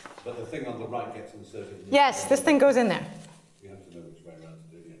 But the thing on the right gets inserted. Yes, this thing goes in there. You have to know which way around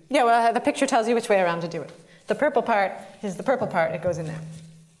to do it. Yeah, well, the picture tells you which way around to do it. The purple part is the purple part. It goes in there.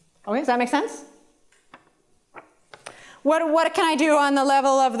 Okay, does that make sense? What can I do on the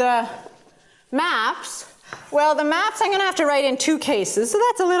level of the maps? Well, the maps I'm going to have to write in two cases, so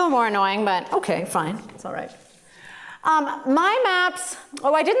that's a little more annoying, but okay, fine. It's all right. My maps,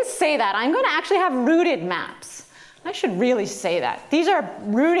 I didn't say that. I'm going to actually have rooted maps. I should really say that. These are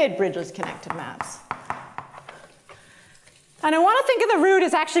rooted bridgeless connected maps. And I want to think of the root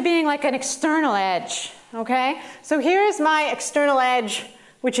as actually being like an external edge, okay? So here's my external edge,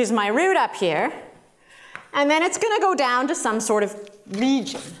 which is my root up here. And then it's going to go down to some sort of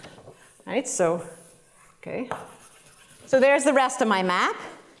region, right? So, okay. So there's the rest of my map.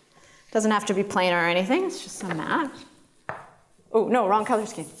 Doesn't have to be planar or anything. It's just some map. Oh, no, wrong color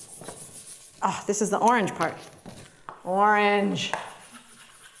scheme. Oh, this is the orange part. Orange.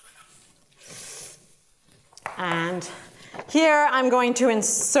 And Here I'm going to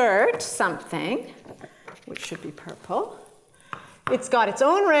insert something, which should be purple. It's got its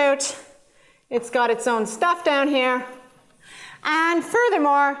own root. It's got its own stuff down here. And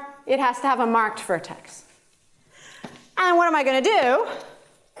furthermore, it has to have a marked vertex. And what am I going to do?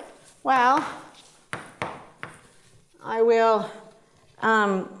 Well, I will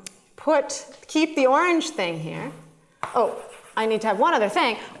keep the orange thing here. Oh, I need to have one other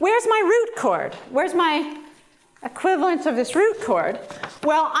thing. Where's my root chord? Where's my equivalent of this root chord?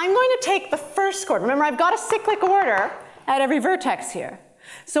 Well, I'm going to take the first chord. Remember, I've got a cyclic order at every vertex here.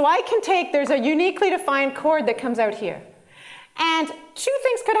 So I can take, there's a uniquely defined chord that comes out here. And two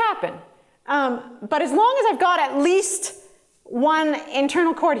things could happen. But as long as I've got at least one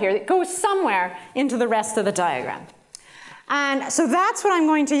internal chord here that goes somewhere into the rest of the diagram. And so that's what I'm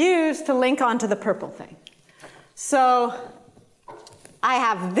going to use to link onto the purple thing. So I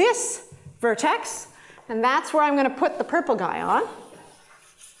have this vertex, and that's where I'm going to put the purple guy on.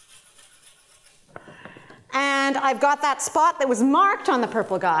 And I've got that spot that was marked on the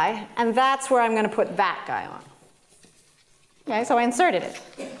purple guy, and that's where I'm going to put that guy on. Okay, so I inserted it.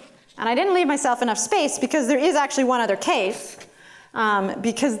 And I didn't leave myself enough space because there is actually one other case.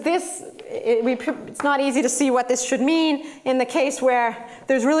 Because it's not easy to see what this should mean in the case where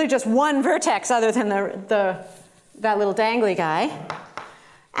there's really just one vertex other than that little dangly guy.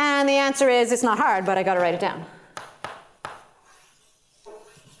 And the answer is, it's not hard, but I got to write it down.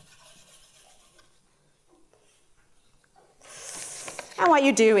 And what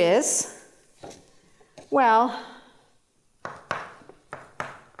you do is, well,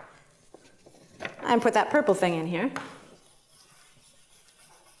 and put that purple thing in here.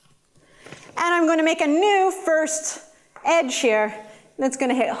 And I'm going to make a new first edge here that's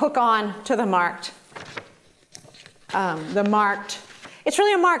going to hook on to the marked. It's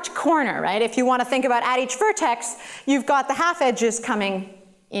really a marked corner, right? If you want to think about at each vertex, you've got the half edges coming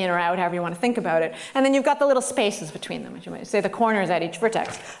in or out, however you want to think about it. And then you've got the little spaces between them, which you might say the corners at each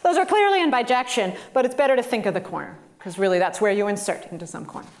vertex. Those are clearly in bijection, but it's better to think of the corner, because really that's where you insert into some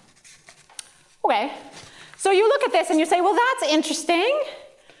corner. Okay, so you look at this and you say, well, that's interesting.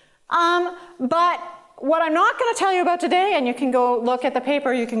 But what I'm not going to tell you about today, and you can go look at the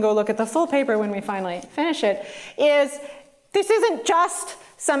paper, you can go look at the full paper when we finally finish it, is this isn't just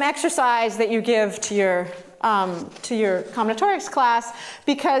some exercise that you give to your combinatorics class,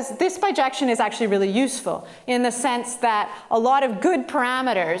 because this bijection is actually really useful in the sense that a lot of good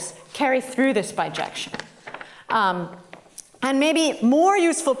parameters carry through this bijection. And maybe more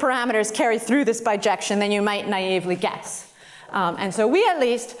useful parameters carry through this bijection than you might naively guess. And so we at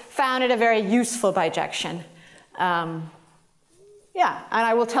least found it a very useful bijection. Yeah, and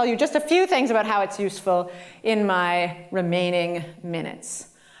I will tell you just a few things about how it's useful in my remaining minutes.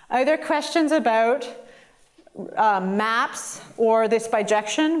 Are there questions about maps or this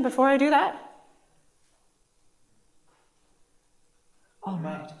bijection before I do that? All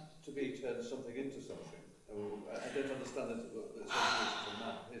right. To be turned something into something. I don't understand that it's a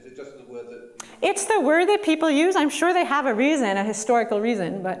map. Is it just the word that... It's the word that people use. I'm sure they have a reason, a historical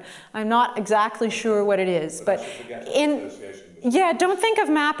reason, but I'm not exactly sure what it is. But yeah, don't think of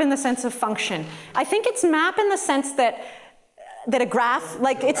map in the sense of function. I think it's map in the sense that a graph,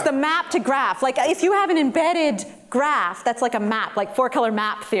 like it's the map to graph. Like if you have an embedded graph, that's like a map, like four-color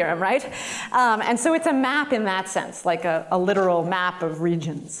map theorem, right? And so it's a map in that sense, like a literal map of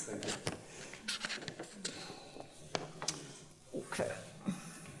regions. Okay.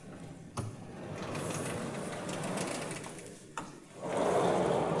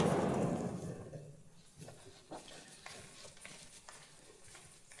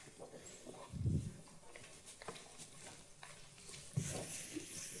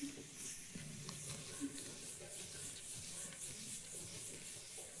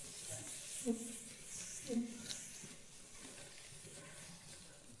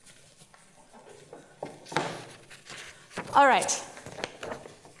 All right.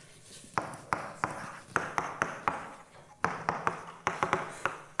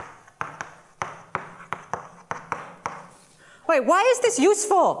 Wait, why is this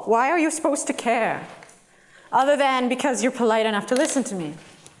useful? Why are you supposed to care? Other than because you're polite enough to listen to me.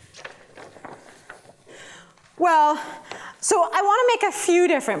 Well, so I want to make a few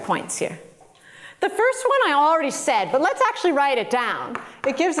different points here. The first one I already said, but let's actually write it down.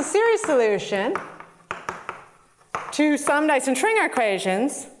 It gives a series solution to some Dyson-Schwinger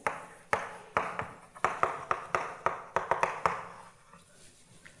equations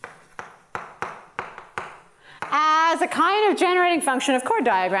as a kind of generating function of chord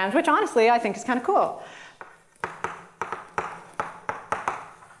diagrams, which honestly I think is kind of cool.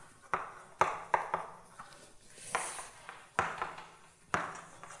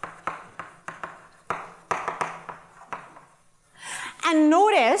 And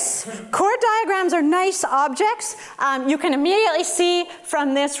notice, chord diagrams are nice objects. You can immediately see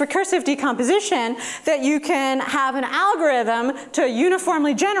from this recursive decomposition that you can have an algorithm to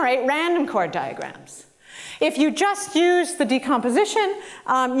uniformly generate random chord diagrams. If you just use the decomposition,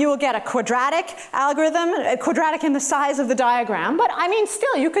 you will get a quadratic algorithm, quadratic in the size of the diagram. But I mean,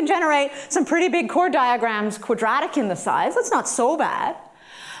 still, you can generate some pretty big chord diagrams quadratic in the size. That's not so bad.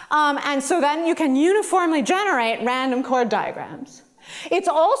 And so then you can uniformly generate random chord diagrams. It's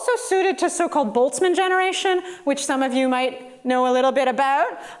also suited to so-called Boltzmann generation, which some of you might know a little bit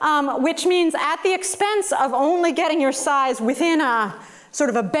about, which means at the expense of only getting your size within a sort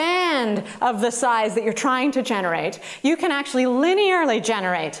of a band of the size that you're trying to generate, you can actually linearly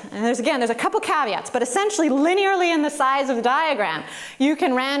generate. And there's a couple caveats, but essentially linearly in the size of the diagram, you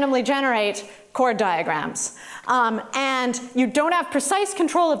can randomly generate chord diagrams. And you don't have precise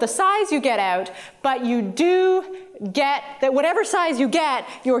control of the size you get out, but you do get that whatever size you get,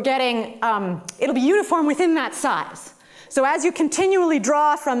 you're getting, it'll be uniform within that size. So as you continually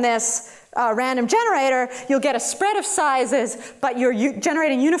draw from this random generator, you'll get a spread of sizes, but you're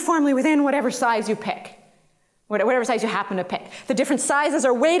generating uniformly within whatever size you pick, whatever size you happen to pick. The different sizes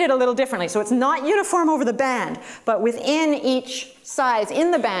are weighted a little differently, so it's not uniform over the band, but within each size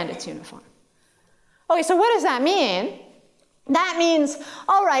in the band, it's uniform. Okay, so what does that mean? That means,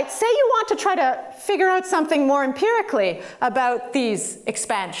 all right, say you want to try to figure out something more empirically about these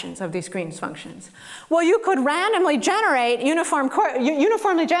expansions of these Green's functions. Well, you could randomly generate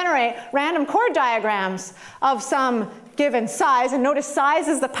uniformly generate random chord diagrams of some given size, and notice size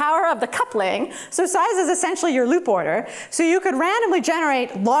is the power of the coupling, so size is essentially your loop order. So you could randomly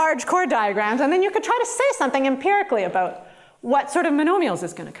generate large chord diagrams, and then you could try to say something empirically about what sort of monomials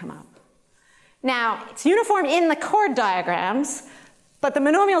is going to come up. Now, it's uniform in the chord diagrams, but the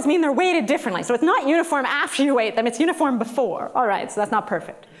monomials mean they're weighted differently. So it's not uniform after you weight them, it's uniform before. All right, so that's not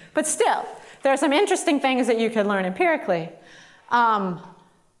perfect. But still, there are some interesting things that you can learn empirically from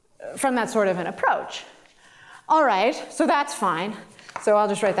that sort of an approach. All right, so that's fine. So I'll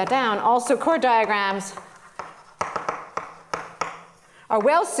just write that down. Also, chord diagrams are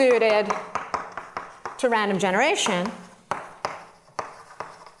well suited to random generation.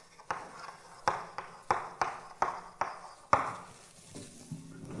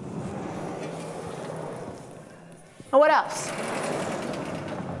 What else?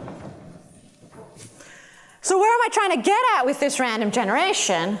 So where am I trying to get at with this random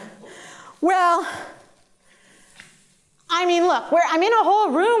generation? Well, I mean, look, I'm in a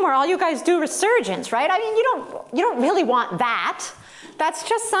whole room where all you guys do Resurgence, right? I mean, you don't really want that. That's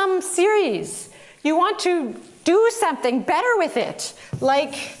just some series. You want to do something better with it,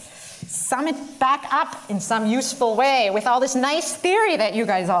 like sum it back up in some useful way with all this nice theory that you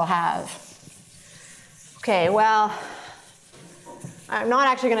guys all have. Okay, well, I'm not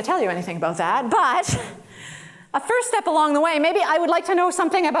actually going to tell you anything about that, but a first step along the way, maybe I would like to know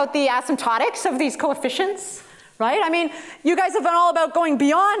something about the asymptotics of these coefficients, right? I mean, you guys have been all about going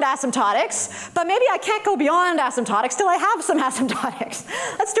beyond asymptotics, but maybe I can't go beyond asymptotics till I have some asymptotics.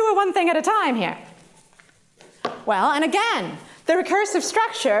 Let's do it one thing at a time here. Well, and again, the recursive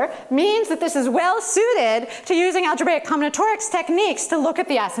structure means that this is well suited to using algebraic combinatorics techniques to look at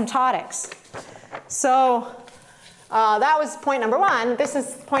the asymptotics. So that was point number one. This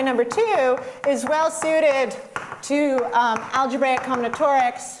is point number two, is well suited to algebraic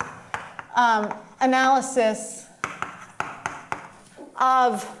combinatorics analysis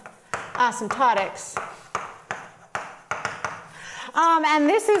of asymptotics. And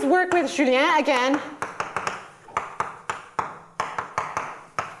this is work with Julien again.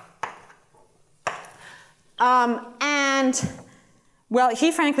 Well,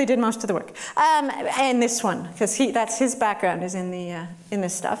 he frankly did most of the work. And this one, because that's his background is in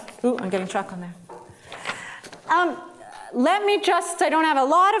this stuff. Ooh, I'm getting chalk on there. Let me just, I don't have a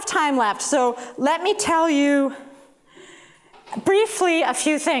lot of time left, so let me tell you briefly a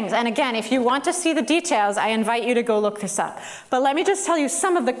few things. And again, if you want to see the details, I invite you to go look this up. But let me just tell you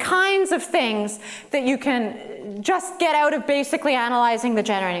some of the kinds of things that you can just get out of basically analyzing the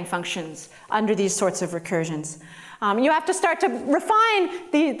generating functions under these sorts of recursions. You have to start to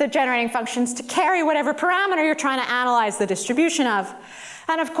refine the generating functions to carry whatever parameter you're trying to analyze the distribution of.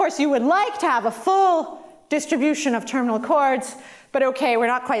 And of course, you would like to have a full distribution of terminal chords, but okay, we're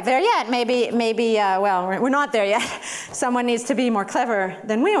not quite there yet. Well, we're not there yet. Someone needs to be more clever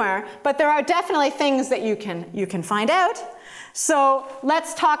than we were, but there are definitely things that you can find out. So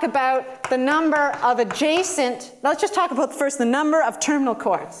let's talk about the number of adjacent, let's just talk about first the number of terminal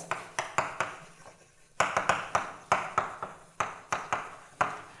chords.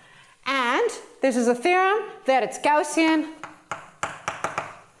 And this is a theorem that it's Gaussian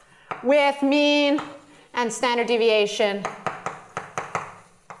with mean and standard deviation,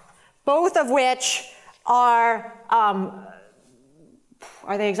 both of which are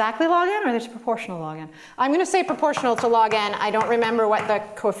they exactly log n or are they proportional log n? I'm going to say proportional to log n. I don't remember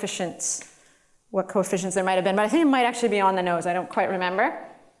what coefficients there might have been, but I think it might actually be on the nose. I don't quite remember.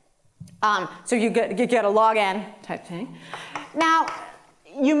 So you get a log n type thing. Now,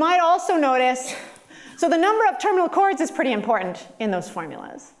 you might also notice, so the number of terminal chords is pretty important in those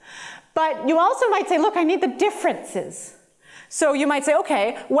formulas. But you also might say, look, I need the differences. So you might say,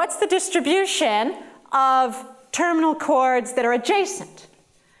 okay, what's the distribution of terminal chords that are adjacent?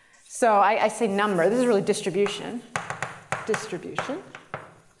 So I say number. This is really distribution. Distribution.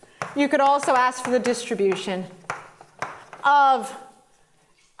 You could also ask for the distribution of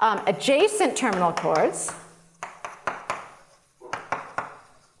adjacent terminal chords.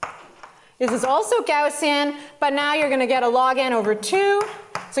 This is also Gaussian, but now you're going to get a log n over 2.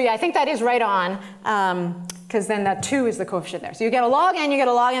 So yeah, I think that is right on, because then that 2 is the coefficient there. So you get a log n, you get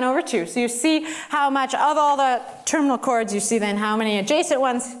a log n over 2. So you see how much of all the terminal chords, you see then how many adjacent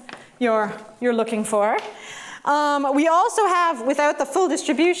ones you're looking for. We also have, without the full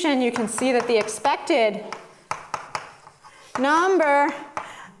distribution, you can see that the expected number,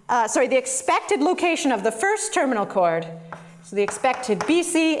 the expected location of the first terminal chord, so the expected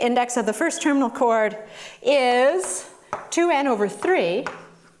BC index of the first terminal chord is 2n over 3.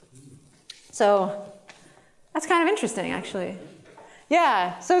 So that's kind of interesting, actually.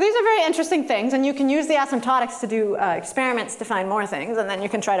 Yeah, so these are very interesting things, and you can use the asymptotics to do experiments to find more things, and then you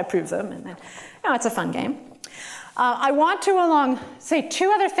can try to prove them, and then, it's a fun game. I want to say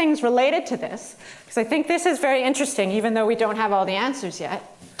 2 other things related to this, because I think this is very interesting, even though we don't have all the answers yet.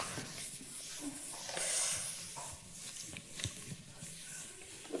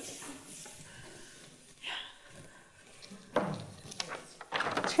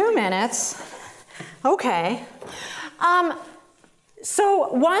 Two minutes. Okay. So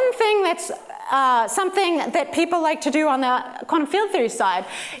one thing that's something that people like to do on the quantum field theory side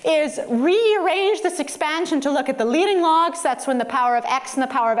is rearrange this expansion to look at the leading logs. That's when the power of x and the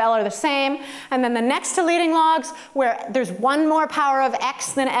power of L are the same. And then the next to leading logs where there's one more power of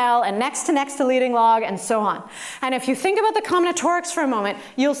x than L, and next to leading log, and so on. And if you think about the combinatorics for a moment,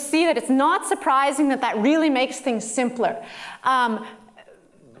 you'll see that it's not surprising that that really makes things simpler.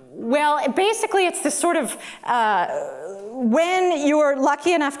 Well, basically it's this sort of, when you're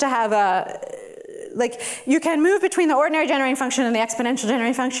lucky enough to have you can move between the ordinary generating function and the exponential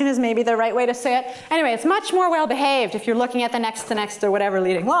generating function is maybe the right way to say it. Anyway, it's much more well behaved if you're looking at the next to next or whatever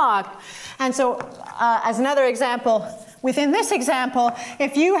leading log. And so as another example, within this example,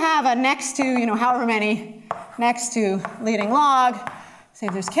 if you have a next to, however many next to leading log, say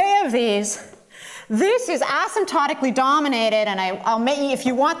there's k of these, this is asymptotically dominated, and I'll make you, if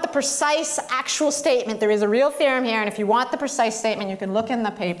you want the precise actual statement, there is a real theorem here, and if you want the precise statement, you can look in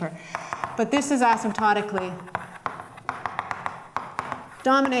the paper. But this is asymptotically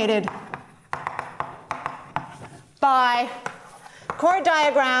dominated by chord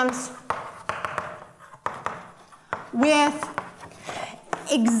diagrams with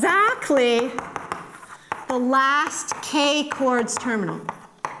exactly the last k chords terminal.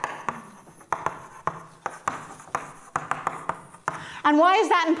 And why is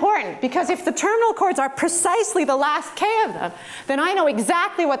that important? Because if the terminal chords are precisely the last k of them, then I know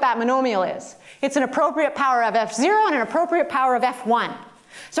exactly what that monomial is. It's an appropriate power of f0 and an appropriate power of f1.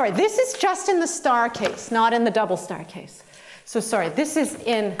 Sorry, this is just in the star case, not in the double star case. So sorry, this is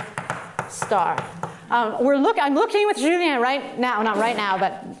in star. I'm looking with Julien right now, not right now,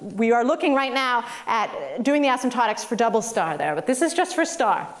 but we are looking right now at doing the asymptotics for double star there, but this is just for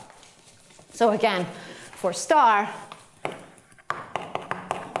star. So again, for star.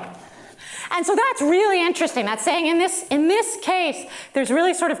 And so that's really interesting. That's saying in this case, there's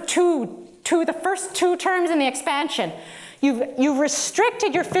really sort of the first 2 terms in the expansion. You've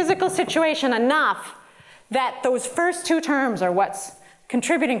restricted your physical situation enough that those first 2 terms are what's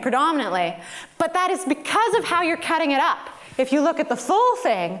contributing predominantly. But that is because of how you're cutting it up. If you look at the full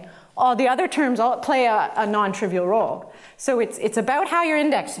thing, all the other terms all play a non-trivial role. So it's about how you're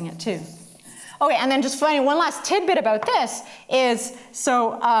indexing it too. Okay, and then just finding one last tidbit about this is,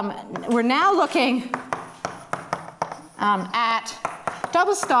 so we're now looking at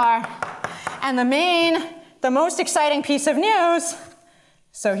double star, and the most exciting piece of news,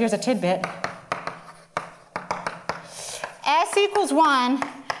 so here's a tidbit. S equals 1,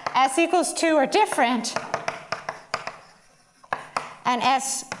 S equals 2 are different, and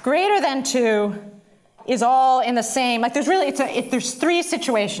S greater than 2 is all in the same, like there's really, there's three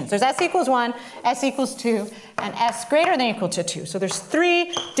situations. There's s equals 1, s equals 2, and s greater than or equal to 2. So there's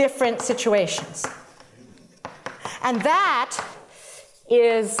three different situations. And that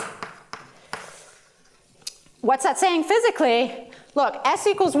is, what's that saying physically? Look, s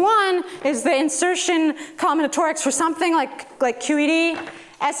equals 1 is the insertion combinatorics for something like QED.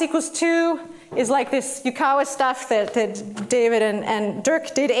 S equals 2 is like this Yukawa stuff that David and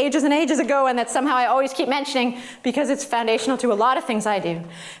Dirk did ages and ages ago, and that somehow I always keep mentioning because it's foundational to a lot of things I do.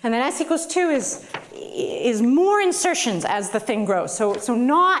 And then s equals 2 is more insertions as the thing grows. So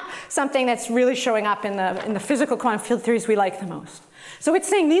not something that's really showing up in the physical quantum field theories we like the most. So it's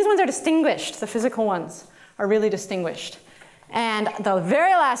saying these ones are distinguished. The physical ones are really distinguished. And the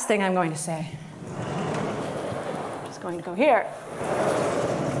very last thing I'm going to say, just going to go here,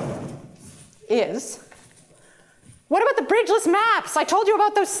 is, what about the bridgeless maps? I told you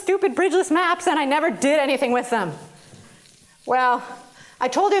about those stupid bridgeless maps and I never did anything with them. Well, I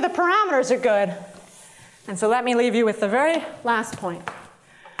told you the parameters are good. And so let me leave you with the very last point.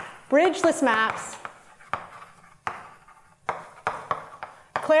 Bridgeless maps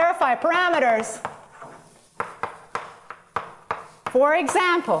clarify parameters. For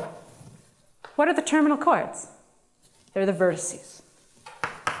example, what are the terminal chords? They're the vertices.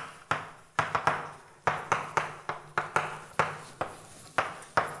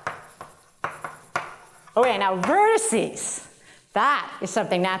 Okay, now vertices, that is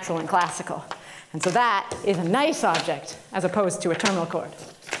something natural and classical. And so that is a nice object as opposed to a terminal chord.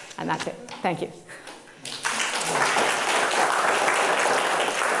 And that's it. Thank you.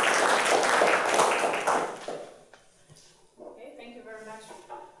 Okay, thank you very much.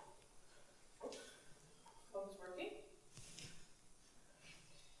 Hope it's working.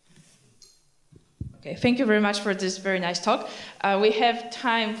 Okay, thank you very much for this very nice talk. We have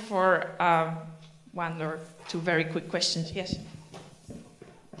time for one or two very quick questions. Yes?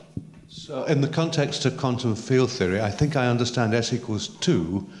 So in the context of quantum field theory, I think I understand s equals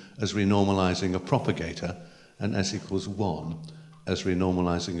 2 as renormalizing a propagator and s equals 1 as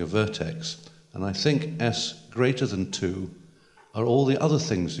renormalizing a vertex. And I think s greater than 2 are all the other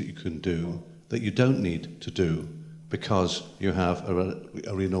things that you can do that you don't need to do because you have a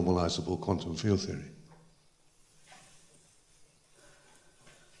renormalizable quantum field theory.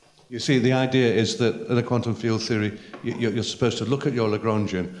 You see, the idea is that in a quantum field theory, you're supposed to look at your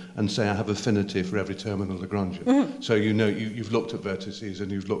Lagrangian and say, I have affinity for every term in a Lagrangian. Mm-hmm. So you know, you've looked at vertices and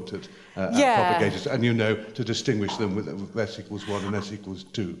you've looked at propagators, and you know to distinguish them with s equals 1 and s equals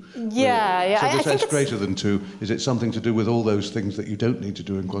 2. Yeah. So this s greater than 2, is it something to do with all those things that you don't need to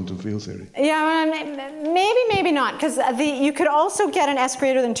do in quantum field theory? Yeah, maybe not, because you could also get an s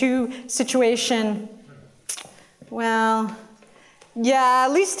greater than 2 situation, well, yeah,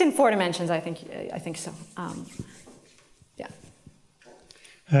 at least in 4 dimensions, I think so. Yeah.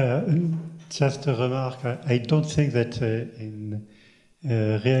 Just a remark. I don't think that in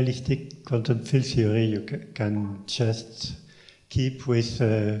realistic quantum field theory you can just keep with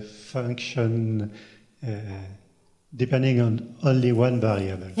a function depending on only one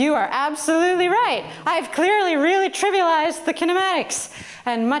variable. You are absolutely right. I've clearly really trivialized the kinematics,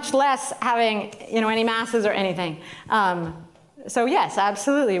 and much less having any masses or anything. So yes,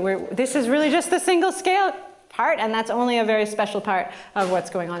 absolutely. This is really just the single scale part, and that's only a very special part of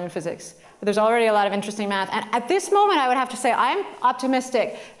what's going on in physics. But there's already a lot of interesting math. And at this moment, I would have to say I'm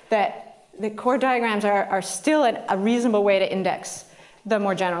optimistic that the chord diagrams are still a reasonable way to index the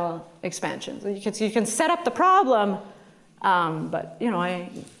more general expansions. You can set up the problem, but I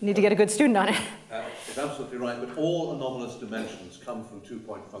need to get a good student on it. It's absolutely right, but all anomalous dimensions come from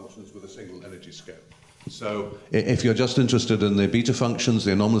 2-point functions with a single energy scale. So if you're just interested in the beta functions,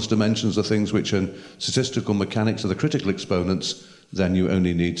 the anomalous dimensions are things which in statistical mechanics are the critical exponents, then you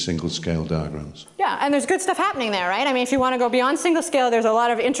only need single scale diagrams. Yeah, and there's good stuff happening there, right? I mean, if you want to go beyond single scale, there's a lot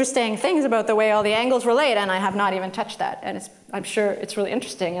of interesting things about the way all the angles relate, and I have not even touched that. And I'm sure it's really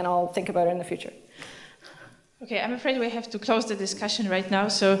interesting, and I'll think about it in the future. Okay, I'm afraid we have to close the discussion right now,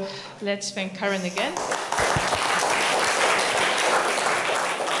 so let's thank Karen again.